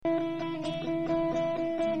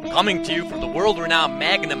Coming to you from the world-renowned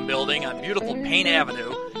Magnum Building on beautiful Payne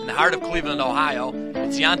Avenue in the heart of Cleveland, Ohio,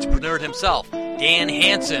 it's the entrepreneur himself, Dan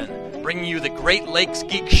Hansen, bringing you the Great Lakes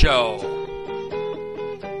Geek Show.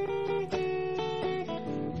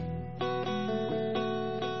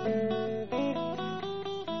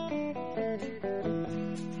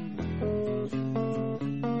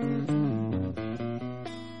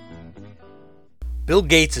 Bill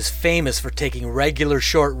Gates is famous for taking regular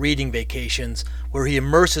short reading vacations where he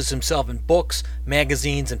immerses himself in books,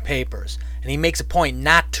 magazines, and papers, and he makes a point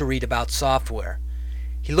not to read about software.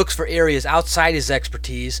 He looks for areas outside his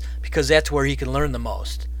expertise because that's where he can learn the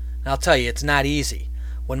most. And I'll tell you, it's not easy.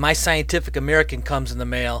 When my Scientific American comes in the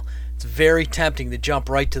mail, it's very tempting to jump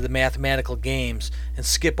right to the mathematical games and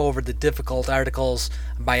skip over the difficult articles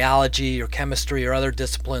on biology or chemistry or other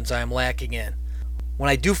disciplines I am lacking in. When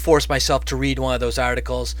I do force myself to read one of those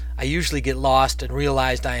articles, I usually get lost and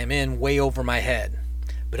realize I am in way over my head.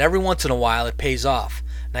 But every once in a while it pays off,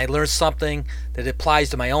 and I learn something that applies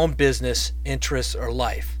to my own business, interests, or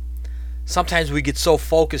life. Sometimes we get so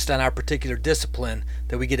focused on our particular discipline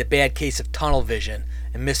that we get a bad case of tunnel vision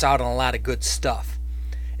and miss out on a lot of good stuff.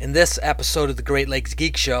 In this episode of the Great Lakes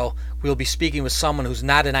Geek Show, we will be speaking with someone who's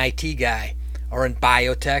not an IT guy, or in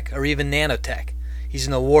biotech, or even nanotech. He's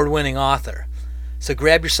an award-winning author. So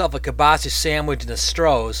grab yourself a kielbasa sandwich and a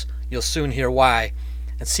Stroh's, you'll soon hear why,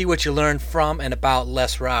 and see what you learn from and about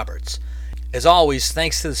Les Roberts. As always,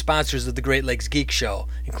 thanks to the sponsors of the Great Lakes Geek Show,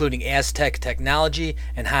 including Aztec Technology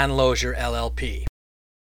and Han Lozier LLP.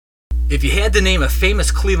 If you had to name a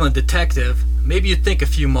famous Cleveland detective, maybe you'd think a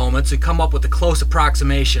few moments and come up with a close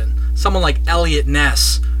approximation. Someone like Elliot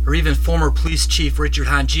Ness, or even former police chief Richard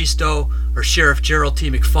Hongisto, or Sheriff Gerald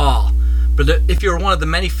T. McFall. But if you're one of the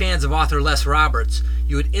many fans of author Les Roberts,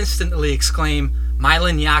 you would instantly exclaim,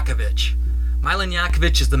 Milan Jacovich. Milan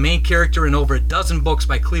Jacovich is the main character in over a dozen books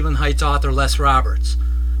by Cleveland Heights author Les Roberts.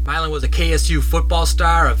 Milan was a KSU football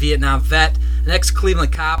star, a Vietnam vet, an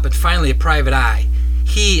ex-Cleveland cop, and finally a private eye.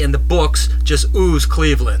 He and the books just ooze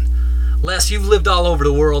Cleveland. Les, you've lived all over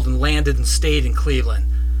the world and landed and stayed in Cleveland.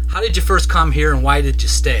 How did you first come here and why did you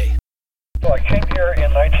stay? Well, I came here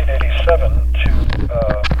in 1987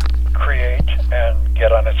 to create and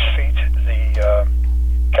get on its feet the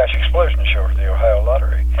Cash Explosion show for the Ohio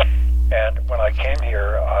Lottery. And when I came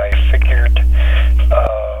here, I figured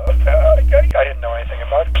I didn't know anything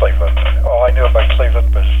about Cleveland. All I knew about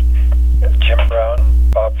Cleveland was Jim Brown,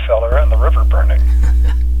 Bob Feller, and the river burning.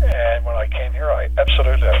 And when I came here, I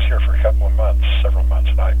was here for a couple of months, several months,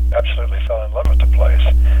 and I absolutely fell in love with the place.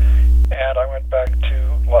 And I went back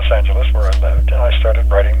to Los Angeles, where I lived, and I started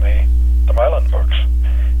writing the Milan books.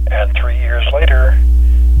 And 3 years later,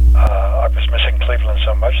 I was missing Cleveland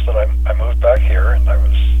so much that I moved back here, and that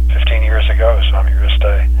was 15 years ago, so I'm here to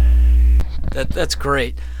stay. That's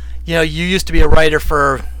great. You know, you used to be a writer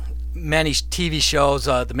for many TV shows,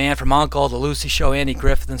 The Man from U.N.C.L.E., The Lucy Show, Andy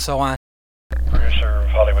Griffith, and so on. Producer of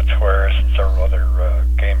Hollywood Squares and several other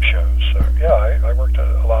game shows. So, yeah, I worked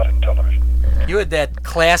a lot in television. You had that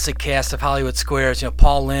classic cast of Hollywood Squares,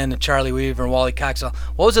 Paul Lynde and Charlie Weaver and Wally Cox. What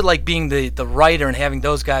was it like being the writer and having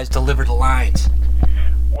those guys deliver the lines?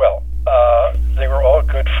 Well, they were all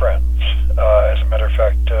good friends. As a matter of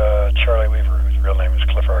fact, Charlie Weaver, whose real name is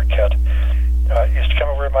Cliff Arquette, used to come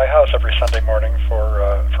over to my house every Sunday morning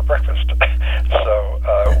for breakfast. So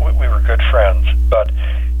we were good friends. But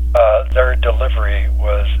their delivery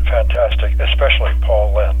was fantastic, especially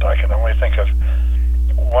Paul Lynde. I can only think of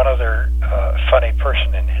one other funny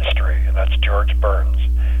person in history, and that's George Burns,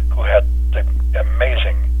 who had the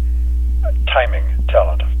amazing timing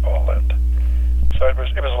talent of Paul Lynde. So it was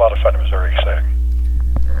a lot of fun. It was very exciting.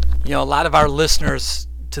 A lot of our listeners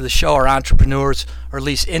to the show are entrepreneurs, or at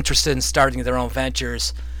least interested in starting their own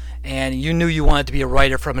ventures. And you knew you wanted to be a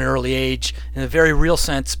writer from an early age. In a very real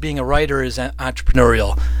sense, being a writer is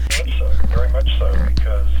entrepreneurial. Very much so,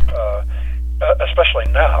 because especially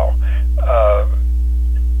now,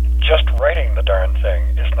 just writing the darn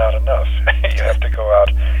thing is not enough. You have to go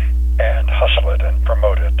out and hustle it and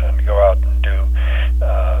promote it and go out and do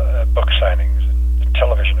book signings and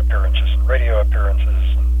television appearances and radio appearances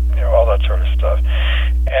and all that sort of stuff.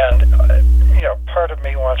 And part of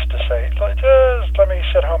me wants to say, just let me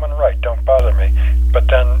sit home and write, don't bother me. But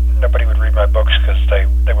then nobody would read my books because they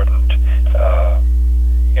wouldn't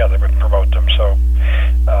they wouldn't promote them. So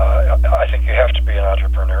I think you have to be an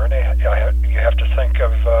entrepreneur, and you have to think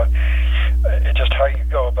of just how you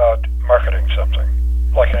go about marketing something,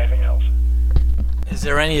 like anything else. Is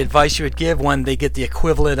there any advice you would give when they get the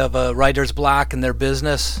equivalent of a writer's block in their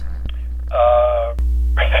business?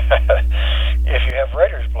 If you have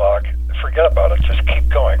writer's block, forget about it. Just keep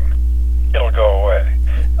going. It'll go away.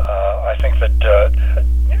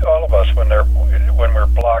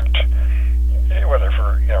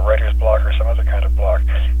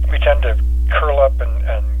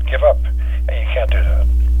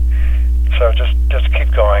 So just keep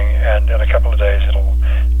going, and in a couple of days it'll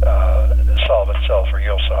solve itself, or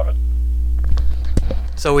you'll solve it.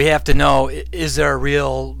 So we have to know, is there a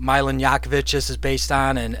real Milan Jacovich this is based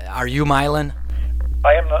on, and are you Milan?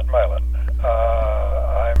 I am not Milan.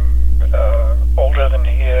 I'm older than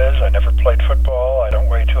he is. I never played football. I don't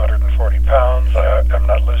weigh 240 pounds. I'm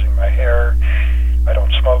not losing my hair. I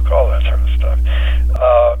don't smoke, all that sort of stuff.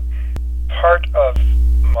 Part of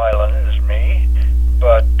Milan is me,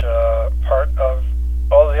 but part of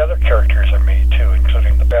all the other characters are me too,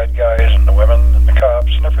 including the bad guys and the women and the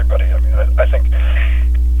cops and everybody. I mean, I think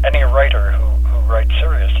any writer who writes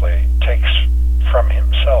seriously takes from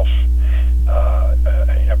himself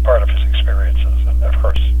part of his experiences, and of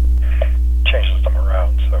course changes them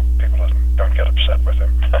around so people don't get upset with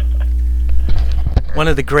him. One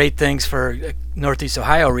of the great things for Northeast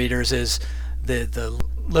Ohio readers is the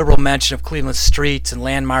liberal mention of Cleveland streets and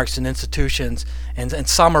landmarks and institutions, and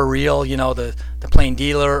some are real, the Plain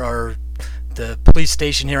Dealer or the police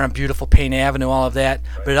station here on beautiful Payne Avenue, all of that,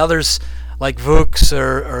 but others like Vaux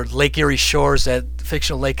or Lake Erie Shores, that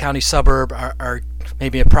fictional Lake County suburb, are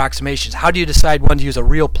maybe approximations. How do you decide when to use a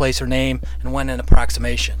real place or name and when an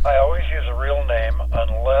approximation? I always use a real name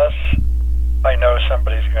unless I know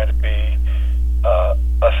somebody's going to be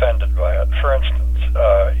offended by it. For instance,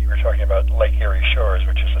 you were talking about Lake Erie Shores,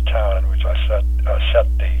 which is a town in which I set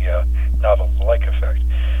the novel The Lake Effect.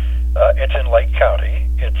 It's in Lake County.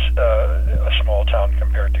 It's a small town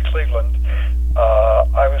compared to Cleveland.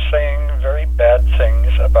 I was saying very bad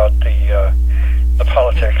things about the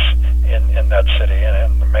politics in that city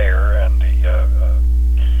and the mayor and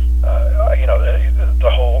the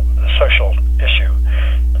whole social issue,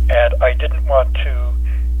 and I didn't want to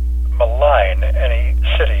malign any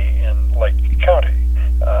city in Lake County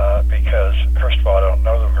because, first of all, I don't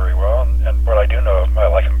know them very well, and what I do know of them, I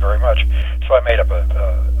like them very much. So I made up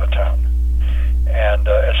a town. And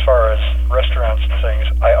as far as restaurants and things,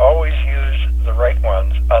 I always use the right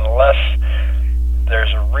ones unless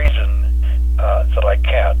there's a reason that I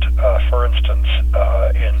can't. For instance,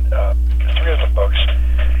 in 3 of the books,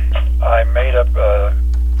 I made up a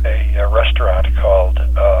restaurant called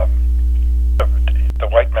the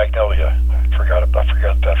White Magnolia. I forgot that.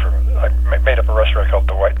 I made up a restaurant called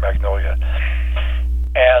the White Magnolia,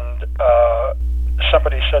 and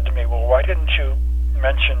somebody said to me, "Well, why didn't you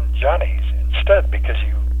mention Johnny's instead? Because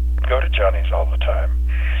you go to Johnny's all the time."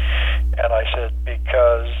 And I said,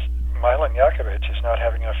 "Because Milan Jacovich is not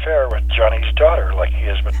having an affair with Johnny's daughter like he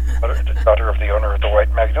is with the daughter of the owner of the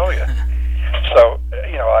White Magnolia." So,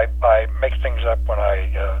 I make things up when I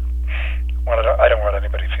don't want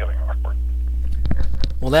anybody feeling awkward.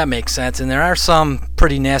 Well, that makes sense, and there are some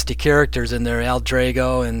pretty nasty characters in there, Al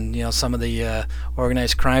Drago and some of the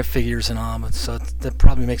organized crime figures and all, so that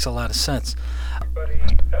probably makes a lot of sense.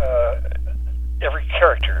 Every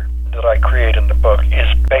character that I create in the book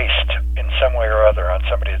is based in some way or other on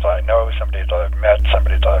somebody that I know, somebody that I've met,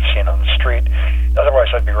 somebody that I've seen on the street.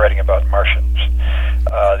 Otherwise, I'd be writing about Martians.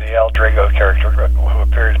 The Al Drago character who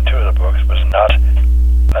appeared in 2 of the books was not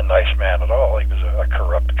a nice man at all. He was a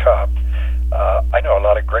corrupt cop. I know a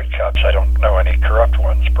lot of great cops. I don't know any corrupt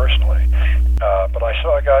ones personally. But I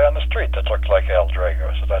saw a guy on the street that looked like Al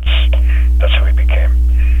Drago, so that's who he became.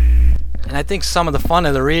 And I think some of the fun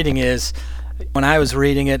of the reading is, when I was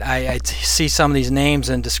reading it, I see some of these names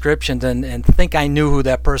and descriptions and think I knew who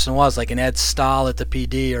that person was, like an Ed Stahl at the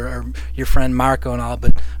PD or your friend Marco and all,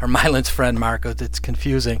 or Milan's friend Marco. That's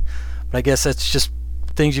confusing. But I guess that's just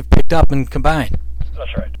things you've picked up and combined.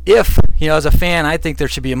 That's right. If, as a fan, I think there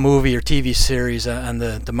should be a movie or TV series on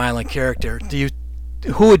the Milan character.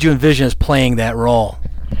 Who would you envision as playing that role?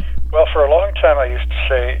 Well, for a long time I used to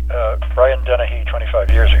say Brian Dennehy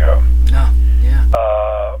 25 years ago. Oh, yeah.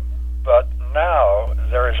 But now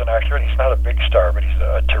there is an actor, and he's not a big star, but he's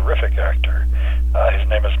a terrific actor. His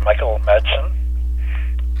name is Michael Madsen,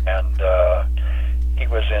 and he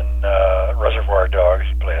was in Reservoir Dogs.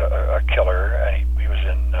 He played a killer, and he was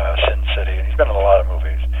in Sin City, and he's been in a lot of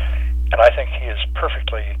movies. And I think he is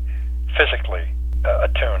perfectly physically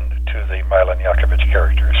attuned to the Milan Jacovich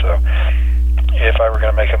character. So if I were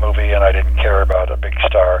going to make a movie and I didn't care about a big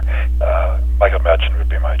star, Michael Madsen would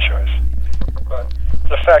be my choice. But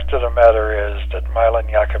the fact of the matter is that Milan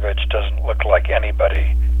Jacovich doesn't look like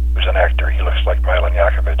anybody who's an actor. He looks like Milan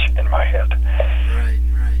Jacovich in my head. Right.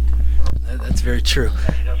 That's very true.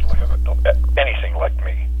 And he doesn't look anything like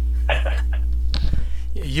me.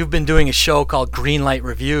 You've been doing a show called Greenlight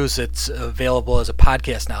Reviews. It's available as a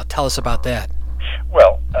podcast now. Tell us about that.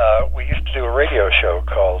 Well, we used to do a radio show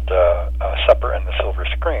called Supper and the Silver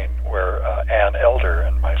Screen, where Ann Elder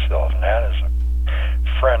and myself, and Ann is a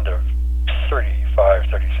friend of 35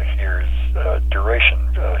 36 years duration.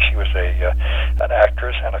 She was an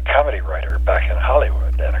actress and a comedy writer back in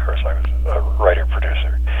Hollywood, and of course I was a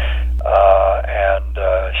writer-producer. And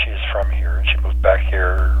she's from here. She moved back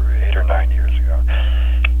here 8 or 9 years ago.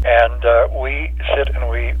 And we sit and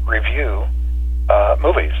we review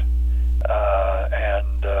movies.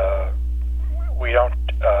 And we don't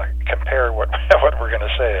compare what we're going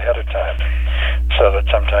to say ahead of time, so that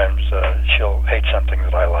sometimes she'll hate something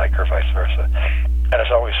that I like, or vice versa. And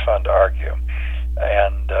it's always fun to argue.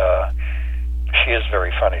 And she is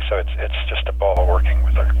very funny, so it's just a ball working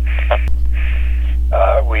with her.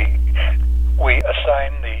 We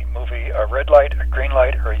assign the movie a red light, a green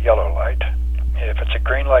light, or a yellow light. If it's a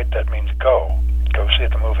green light, that means go see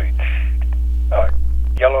the movie.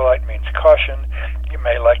 Yellow light means caution. You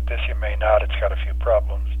may like this, you may not. It's got a few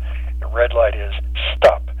problems. The red light is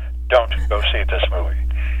stop. Don't go see this movie.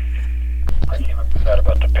 I came up with that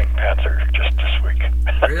about the Pink Panther just this week.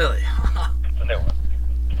 Really? The new one.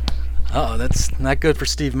 Oh, that's not good for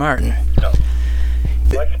Steve Martin. No.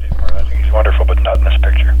 I like Steve Martin. I think he's wonderful, but not in this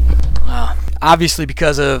picture. Obviously,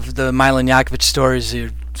 because of the Milan Jacovich stories,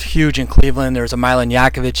 you're huge in Cleveland. There's a Milan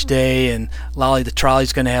Jacovich Day, and Lolly the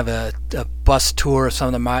Trolley's going to have a bus tour of some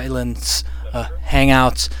of the Milan's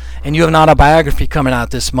hangouts. And you have an autobiography coming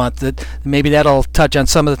out this month. That maybe that'll touch on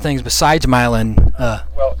some of the things besides Milan.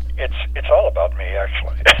 Well, it's all about me,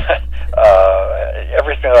 actually.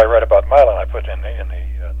 Everything that I read about Milan, I put in the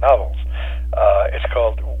novels. It's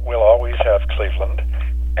called "We'll Always Have Cleveland."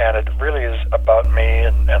 And it really is about me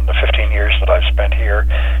and the 15 years that I've spent here,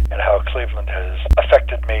 and how Cleveland has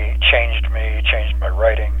affected me, changed my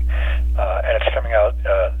writing, and it's coming out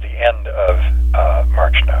the end of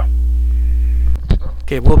March now.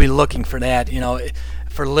 Okay, we'll be looking for that.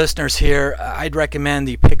 For listeners here, I'd recommend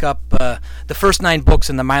you pick up the first 9 books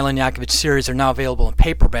in the Milan Jacovich series are now available in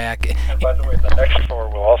paperback. And by the way, the next 4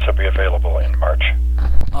 will also be available in March.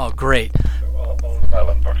 Oh, great. So all the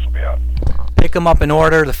Milan books will be out. Pick them up in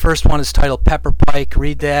order. The first one is titled Pepper Pike.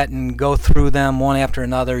 Read that and go through them one after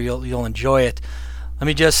another. You'll enjoy it. Let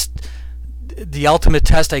me the ultimate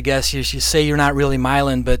test, I guess. You say you're not really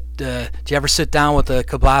Milan, but do you ever sit down with a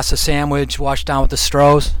kielbasa sandwich, wash down with the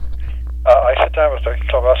Strohs? I sit down with the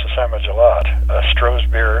kielbasa sandwich a lot. Stroh's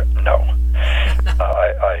beer, no.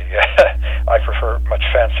 I prefer much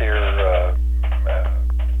fancier,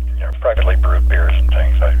 privately brewed beers and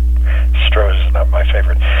things. Stroh's is not my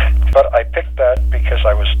favorite. But I picked that because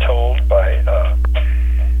I was told by a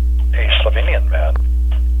Slovenian man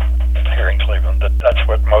here in Cleveland that that's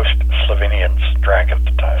what most Slovenians drank at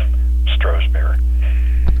the time, Stroh's beer.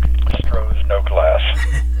 Stroh's, no glass.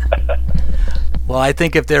 Well, I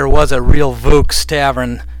think if there was a real Vuk's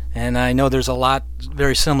Tavern, and I know there's a lot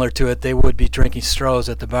very similar to it, they would be drinking Stroh's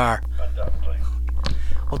at the bar. Undoubtedly.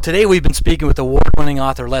 Well, today we've been speaking with award-winning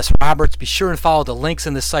author Les Roberts. Be sure and follow the links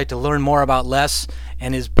in this site to learn more about Les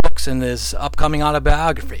and his books and his upcoming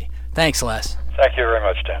autobiography. Thanks, Les. Thank you very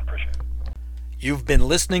much, Dan. Appreciate it. You've been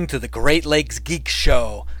listening to the Great Lakes Geek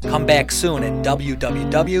Show. Come back soon at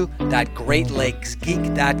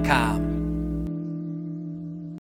www.greatlakesgeek.com.